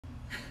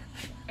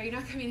Are you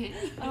not coming in?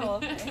 Oh,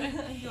 okay.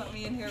 You want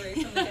me in here right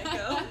from the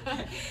get-go?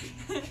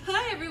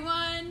 Hi,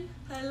 everyone.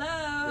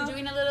 Hello. We're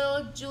doing a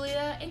little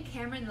Julia and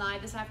Cameron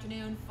live this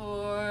afternoon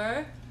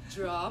for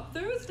Drop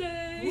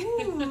Thursday.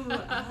 Ooh,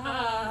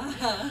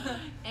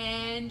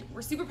 And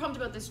we're super pumped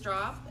about this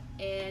drop.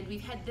 And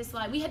we've had this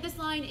line. We had this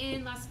line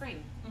in last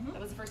spring. Mm-hmm. That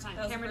was the first time.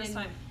 That was Cameron the first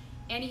and time.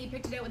 Annie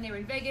picked it out when they were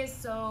in Vegas.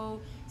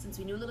 So since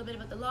we knew a little bit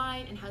about the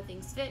line and how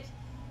things fit,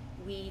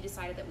 we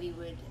decided that we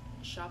would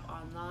shop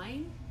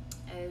online,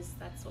 as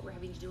that's what we're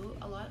having to do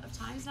a lot of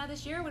times now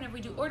this year whenever we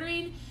do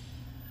ordering.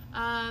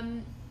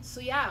 So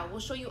yeah,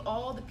 we'll show you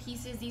all the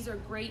pieces. These are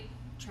great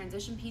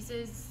transition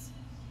pieces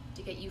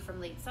to get you from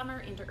late summer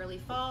into early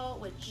fall,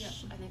 which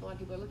I think a lot of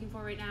people are looking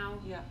for right now.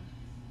 Yeah.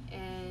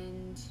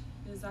 And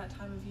it is that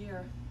time of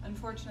year,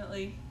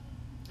 unfortunately.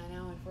 I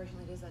know,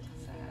 unfortunately it is that time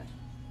of Sad. year.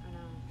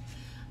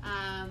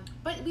 I know.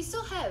 But we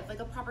still have like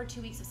a proper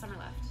 2 weeks of summer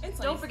left.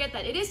 Don't nice. forget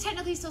that. It is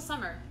technically still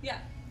summer. Yeah.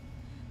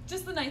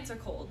 Just the nights are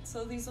cold,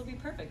 so these will be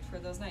perfect for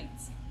those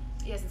nights.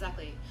 Yes,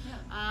 exactly.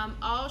 Yeah.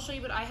 I'll show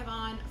you what I have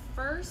on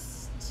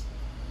first.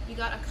 We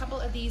got a couple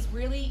of these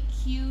really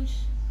cute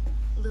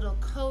little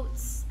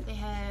coats. They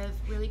have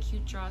really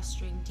cute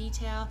drawstring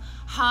detail.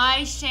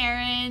 Hi,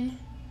 Sharon.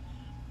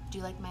 Do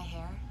you like my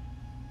hair?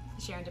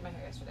 Sharon did my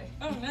hair yesterday.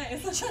 Oh,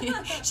 nice.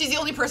 She's the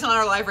only person on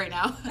our live right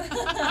now.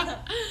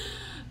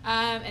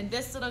 And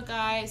this little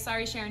guy,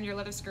 sorry Sharon, your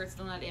leather skirt's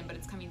still not in, but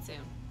it's coming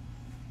soon.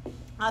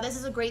 This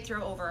is a great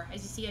throw over.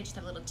 As you see, I just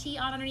have a little tee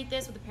on underneath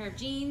this with a pair of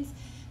jeans.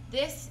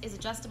 This is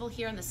adjustable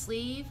here on the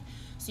sleeve,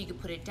 so you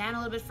could put it down a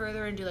little bit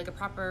further and do like a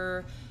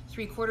proper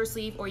 3/4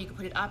 sleeve, or you could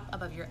put it up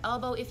above your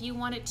elbow if you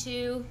wanted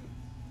to.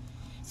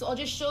 So I'll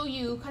just show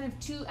you kind of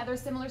two other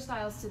similar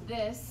styles to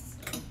this.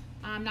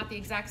 Not the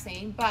exact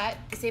same, but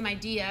the same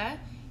idea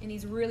in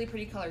these really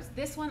pretty colors.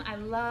 This one I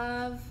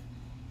love.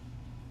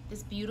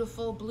 This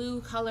beautiful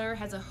blue color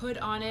has a hood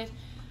on it,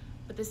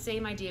 but the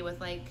same idea with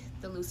like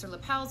the looser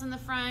lapels in the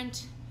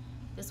front.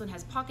 This one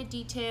has pocket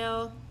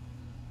detail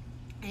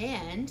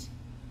and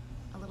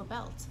a little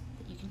belt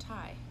that you can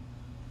tie.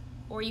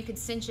 Or you could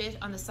cinch it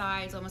on the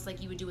sides almost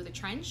like you would do with a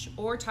trench,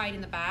 or tie it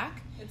in the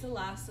back. It's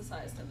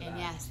elasticized in the back. And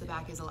yes, the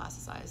back is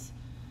elasticized.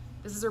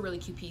 This is a really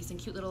cute piece, and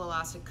cute little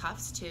elastic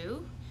cuffs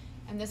too.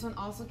 And this one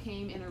also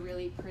came in a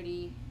really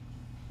pretty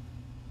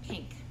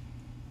pink.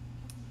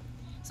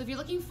 So if you're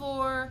looking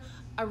for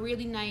a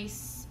really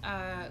nice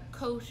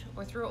coat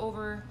or throw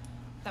over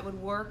that would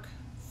work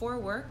for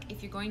work,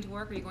 if you're going to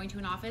work or you're going to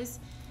an office,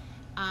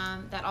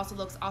 that also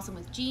looks awesome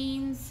with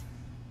jeans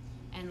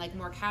and like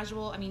more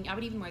casual. I mean, I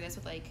would even wear this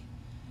with like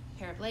a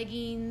pair of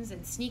leggings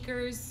and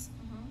sneakers.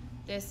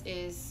 This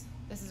is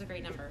a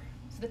great number.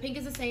 So the pink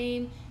is the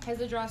same, has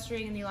the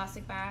drawstring and the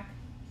elastic back.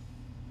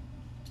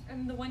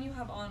 And the one you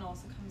have on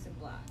also comes in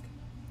black.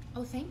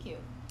 Oh, thank you.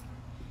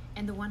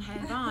 And the one I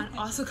have on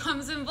also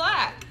comes in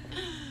black.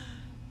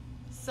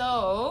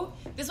 So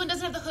this one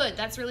doesn't have the hood.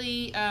 That's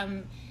really,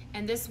 and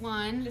this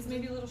one Is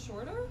maybe a little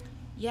shorter?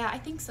 Yeah, I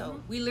think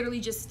so. We literally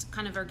just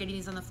kind of are getting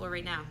these on the floor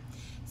right now.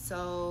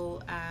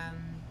 So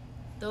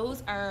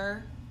those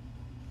are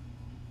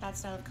that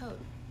style of coat.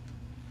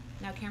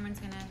 Now Cameron's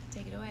gonna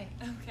take it away.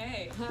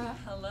 Okay.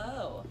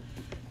 Hello.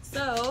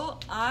 So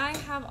I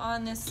have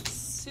on this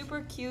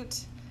super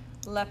cute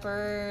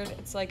leopard.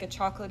 It's like a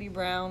chocolatey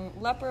brown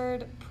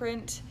leopard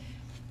print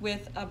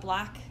with a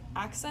black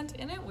accent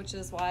in it, which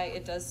is why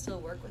it does still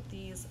work with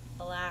these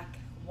black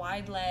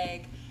wide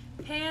leg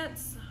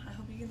pants. I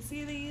hope you can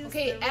see these.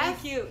 Okay, they're really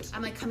cute.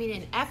 I'm like coming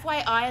in.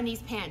 FYI on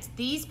these pants.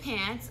 These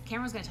pants,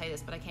 Cameron's gonna tell you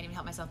this, but I can't even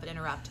help myself but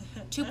interrupt.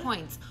 2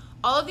 points.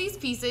 All of these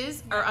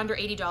pieces are under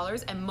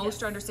 $80 and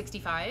most are under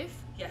 $65.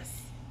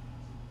 Yes.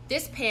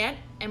 This pant,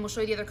 and we'll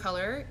show you the other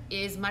color,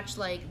 is much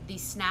like the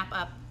snap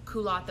up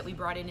culotte that we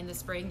brought in the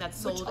spring that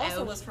sold out. Which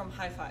also was from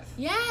Hyfve.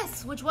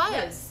 Yes, which was.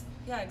 Yes.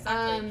 Yeah,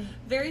 exactly.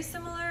 Very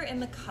similar in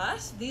the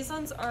cut. These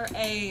ones are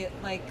a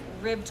like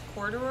ribbed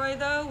corduroy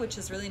though, which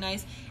is really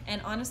nice.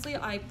 And honestly,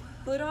 I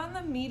put on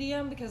the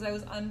medium because I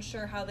was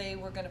unsure how they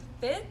were gonna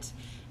fit,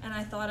 and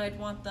I thought I'd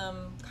want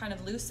them kind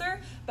of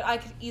looser, but I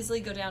could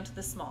easily go down to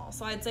the small.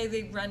 So I'd say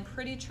they run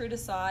pretty true to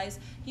size.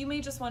 You may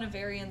just want to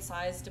vary in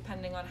size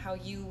depending on how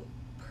you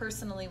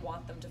personally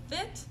want them to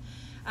fit.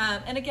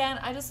 And again,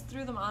 I just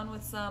threw them on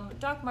with some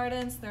Doc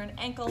Martens. They're an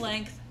ankle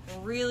length,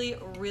 really,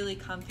 really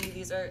comfy.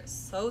 These are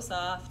so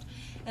soft.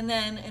 And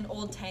then an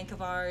old tank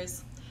of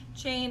ours,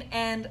 chain,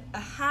 and a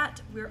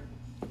hat. We're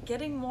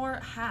getting more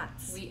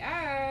hats. We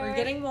are. We're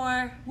getting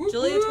more. Whoop,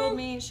 Julia whoop. told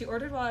me she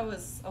ordered while I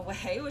was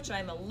away, which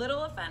I'm a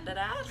little offended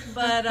at,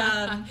 but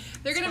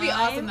they're gonna it's be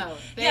awesome fine.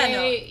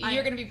 though.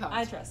 You're gonna be pumped.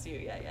 I trust you,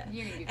 yeah.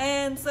 You're gonna be pumped.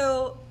 And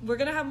so we're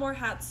gonna have more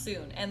hats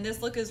soon, and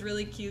this look is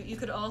really cute. You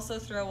could also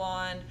throw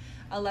on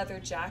a leather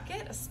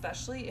jacket,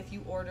 especially if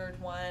you ordered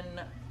one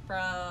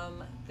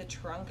from the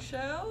trunk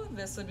show.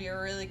 This would be a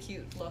really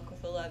cute look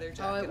with a leather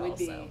jacket. It would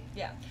also. be.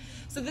 Yeah.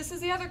 So this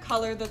is the other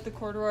color that the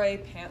corduroy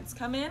pants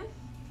come in.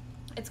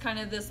 It's kind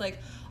of this like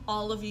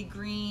olivey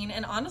green,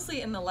 and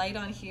honestly in the light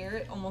on here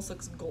it almost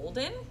looks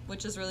golden,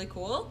 which is really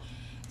cool.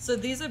 So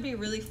these would be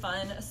really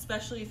fun,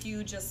 especially if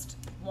you just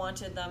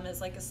wanted them as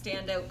like a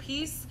standout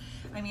piece.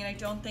 I mean, I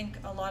don't think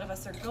a lot of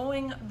us are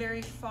going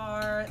very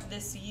far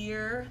this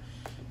year,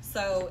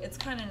 so it's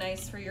kind of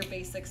nice for your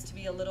basics to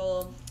be a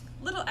little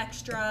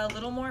extra, a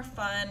little more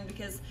fun,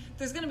 because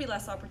there's going to be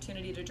less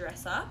opportunity to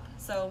dress up.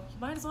 So you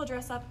might as well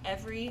dress up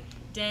every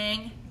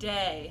dang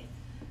day.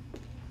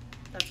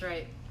 That's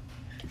right.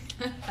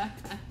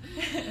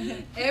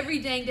 Every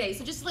dang day.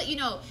 So just to let you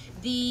know,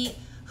 the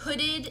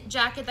hooded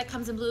jacket that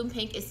comes in blue and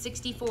pink is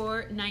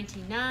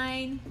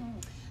 $64.99.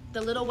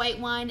 The little white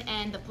one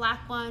and the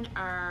black one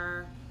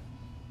are,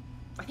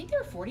 I think they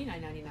were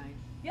 $49.99.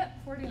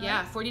 Yep, $49.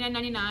 Yeah,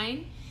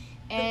 $49.99.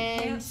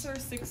 And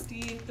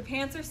the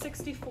pants are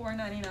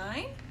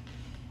 $64.99,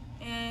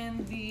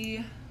 and the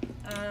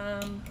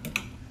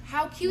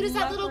how cute is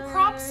that little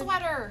crop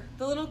sweater?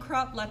 The little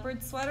crop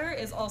leopard sweater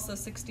is also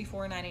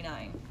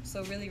 $64.99,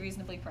 so really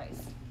reasonably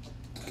priced.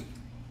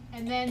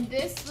 And then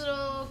this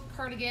little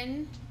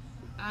cardigan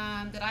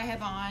that I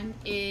have on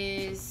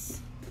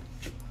is,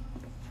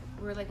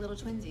 we're like little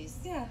twinsies.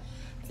 Yeah.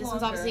 This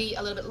one's obviously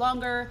a little bit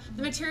longer.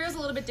 The material's a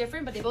little bit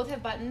different, but they both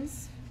have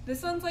buttons.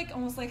 This one's like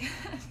almost like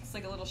it's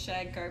like a little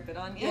shag carpet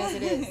on you. Yes,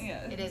 it is.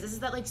 Yeah. It is. This is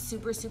that like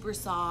super, super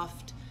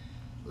soft,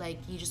 like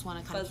you just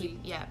want to kind Fuzzy. of keep,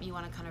 yeah, you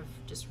want to kind of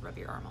just rub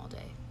your arm all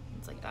day.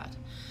 It's like that.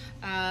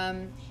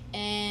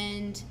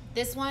 And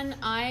this one,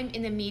 I'm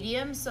in the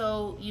medium,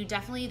 so you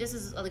definitely, this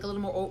is like a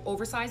little more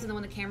oversized than the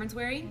one that Cameron's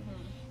wearing.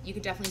 Mm-hmm. You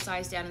could definitely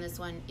size down in this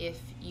one if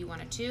you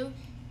wanted to.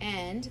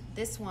 And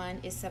this one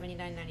is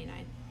 $79.99.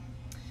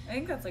 I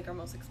think that's like our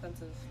most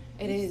expensive.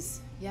 It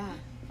is, yeah.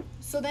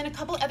 So then a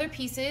couple other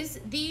pieces.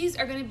 These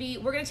are going to be,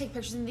 we're going to take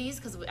pictures in these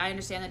because I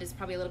understand that it's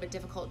probably a little bit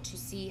difficult to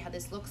see how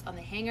this looks on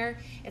the hanger.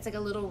 It's like a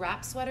little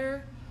wrap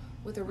sweater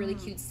with a really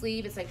cute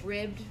sleeve. It's like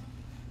ribbed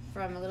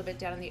from a little bit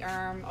down on the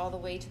arm all the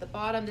way to the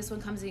bottom. This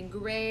one comes in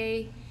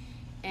gray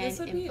and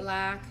in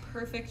black.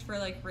 Perfect for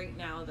like right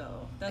now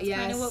though. That's Yes,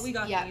 kind of what we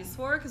got yeah. these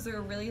for, because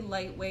they're really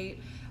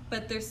lightweight,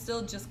 but they're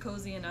still just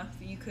cozy enough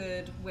that you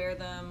could wear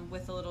them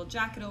with a little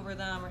jacket over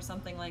them or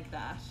something like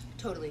that.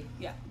 Totally.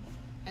 Yeah.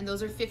 And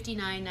those are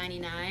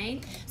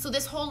 $59.99. So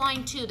this whole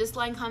line too, this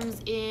line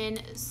comes in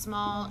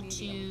small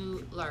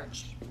to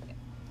large.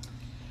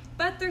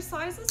 But their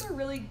sizes are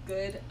really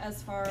good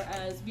as far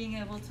as being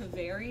able to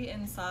vary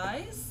in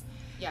size.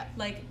 Yeah.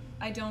 Like,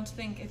 I don't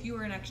think if you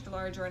were an extra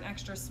large or an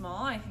extra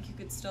small, I think you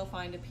could still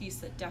find a piece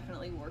that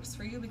definitely works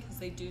for you, because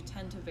they do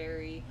tend to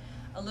vary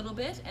a little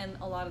bit, and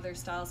a lot of their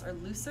styles are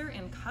looser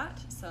in cut,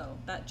 so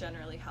that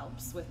generally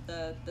helps with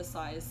the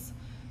size,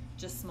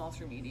 just small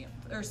through medium,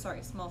 or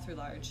sorry, small through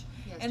large.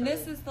 Yes, and totally.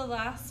 this is the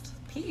last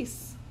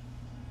piece.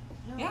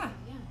 No, Yeah.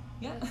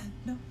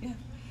 No, yeah.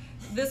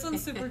 This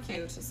one's super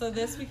cute. So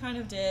this we kind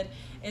of did.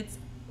 It's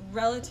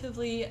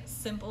relatively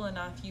simple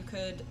enough. You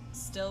could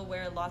still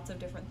wear lots of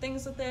different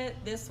things with it.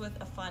 This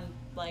with a fun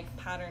like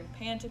patterned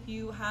pant if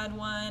you had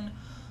one,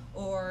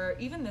 or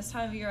even this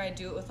time of year I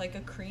do it with like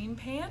a cream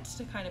pant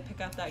to kind of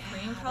pick up that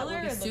cream color.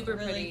 That would be super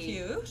really pretty.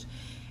 cute.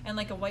 And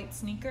like a white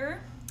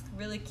sneaker,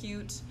 really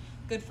cute.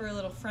 Good for a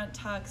little front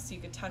tuck, so you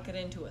could tuck it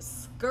into a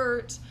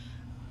skirt.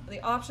 The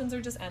options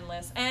are just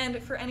endless.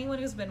 And for anyone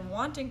who's been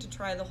wanting to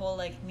try the whole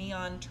like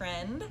neon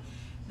trend,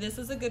 this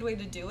is a good way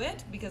to do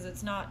it, because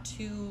it's not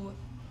too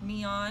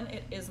neon.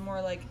 It is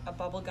more like a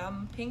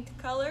bubblegum pink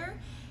color,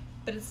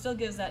 but it still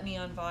gives that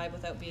neon vibe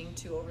without being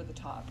too over the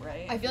top,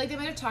 right? I feel like they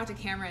might have talked to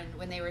Cameron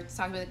when they were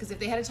talking about it, because if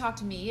they had to talk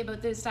to me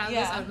about the style of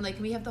this, I would be like,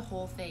 can we have the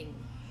whole thing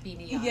be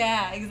neon?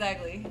 Yeah,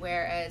 exactly.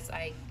 Whereas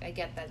I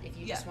get that if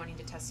you're just wanting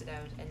to test it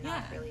out and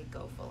not really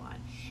go full on.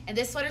 And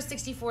this sweater's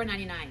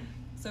 $64.99.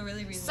 So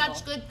really reasonable.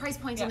 Such good price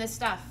points on this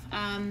stuff.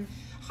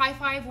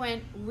 Hyfve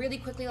went really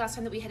quickly last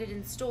time that we had it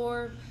in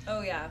store.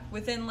 Oh yeah,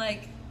 within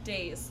like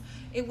days.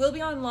 It will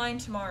be online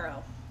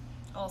tomorrow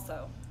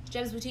also.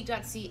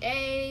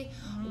 gemsboutique.ca.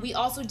 We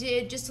also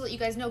did, just to let you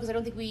guys know, because I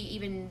don't think we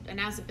even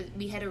announced it, but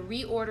we had a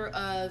reorder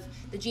of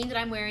the jean that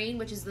I'm wearing,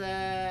 which is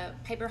the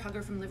Piper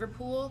Hugger from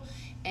Liverpool,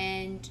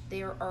 and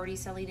they are already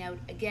selling out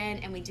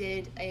again. And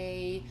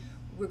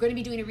we're going to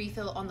be doing a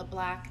refill on the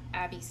black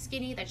Abbey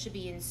skinny that should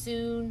be in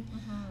soon.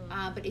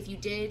 But if you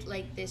did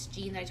like this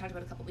jean that I talked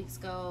about a couple weeks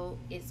ago,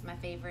 it's my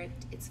favorite.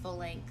 It's full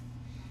length.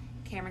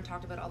 Cameron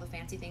talked about all the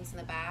fancy things in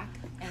the back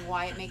and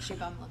why it makes your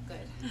bum look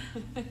good.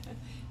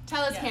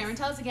 Tell us, Cameron,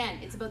 tell us again.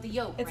 It's about the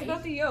yoke, It's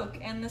about the yoke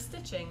and the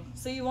stitching.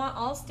 So you want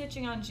all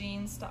stitching on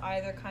jeans to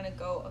either kind of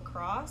go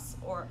across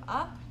or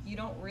up. You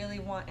don't really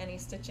want any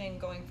stitching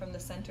going from the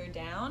center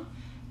down,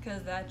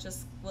 because that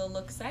just will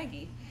look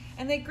saggy.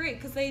 And they're great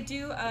because they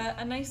do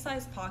a nice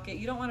size pocket.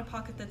 You don't want a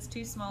pocket that's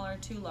too small or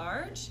too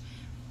large.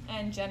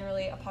 And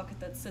generally a pocket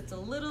that sits a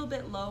little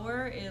bit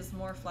lower is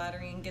more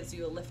flattering and gives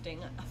you a lifting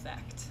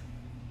effect.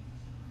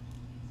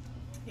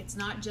 It's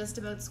not just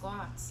about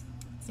squats.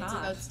 It's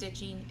about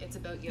stitching. It's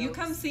about yokes. You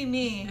come see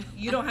me.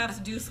 You don't have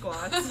to do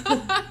squats.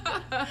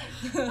 I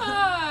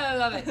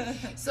love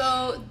it.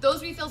 So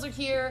those refills are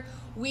here.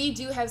 We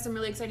do have some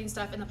really exciting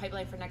stuff in the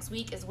pipeline for next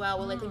week as well.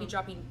 We'll likely be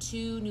dropping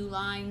 2 new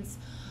lines.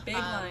 Big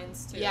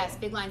lines too. Yes,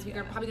 big lines.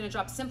 We're probably going to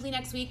drop Simply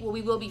next week. Well,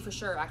 we will be for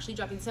sure actually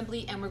dropping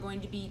Simply, and we're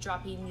going to be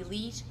dropping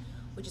Elite,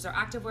 which is our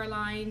activewear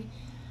line,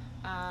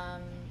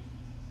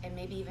 and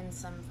maybe even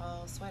some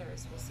fall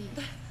sweaters. We'll see.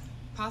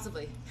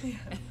 Possibly. Yeah,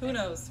 who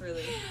knows,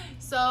 really.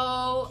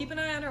 So keep an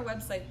eye on our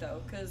website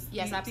though, because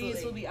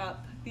these will be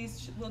up.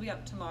 These will be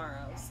up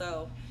tomorrow,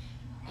 so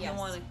you'll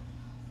want to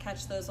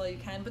catch those while you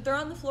can. But they're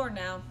on the floor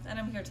now, and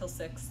I'm here till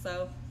 6,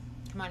 so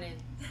come on in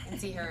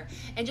and see her.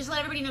 And just to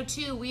let everybody know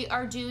too, we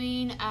are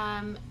doing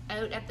out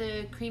at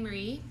the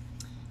creamery,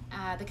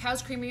 the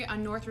Cows Creamery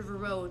on North River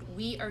Road.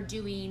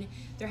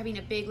 They're having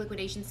a big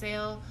liquidation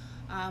sale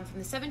from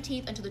the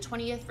 17th until the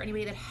 20th. For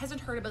anybody that hasn't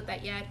heard about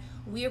that yet,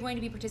 we are going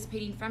to be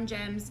participating from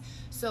Gems.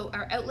 So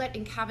our outlet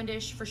in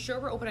Cavendish, for sure,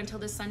 we're open until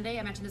this Sunday.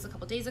 I mentioned this a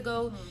couple days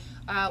ago.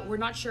 We're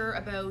not sure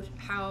about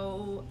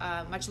how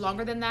much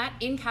longer than that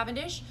in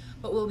Cavendish,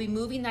 but we'll be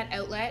moving that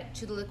outlet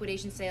to the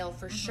liquidation sale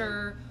for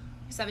sure,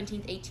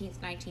 17th, 18th,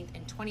 19th,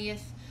 and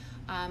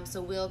 20th.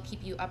 So we'll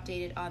keep you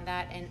updated on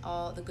that and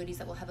all the goodies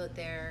that we'll have out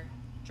there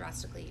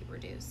drastically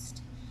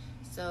reduced.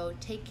 So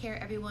take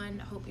care, everyone.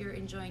 Hope you're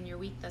enjoying your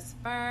week thus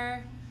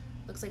far.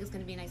 Looks like it's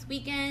going to be a nice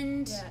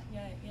weekend.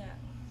 Yeah.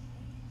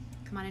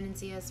 Come on in and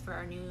see us for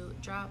our new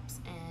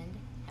drops, and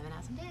have an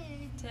awesome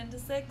day. 10 to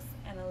 6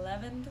 and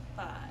 11 to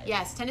 5.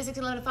 Yes, 10 to 6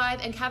 and 11 to 5,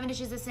 and Cavendish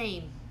is the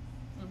same.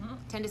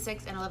 10 to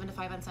 6 and 11 to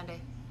 5 on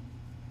Sunday.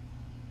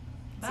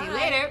 Bye. See you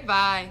later.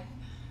 Bye.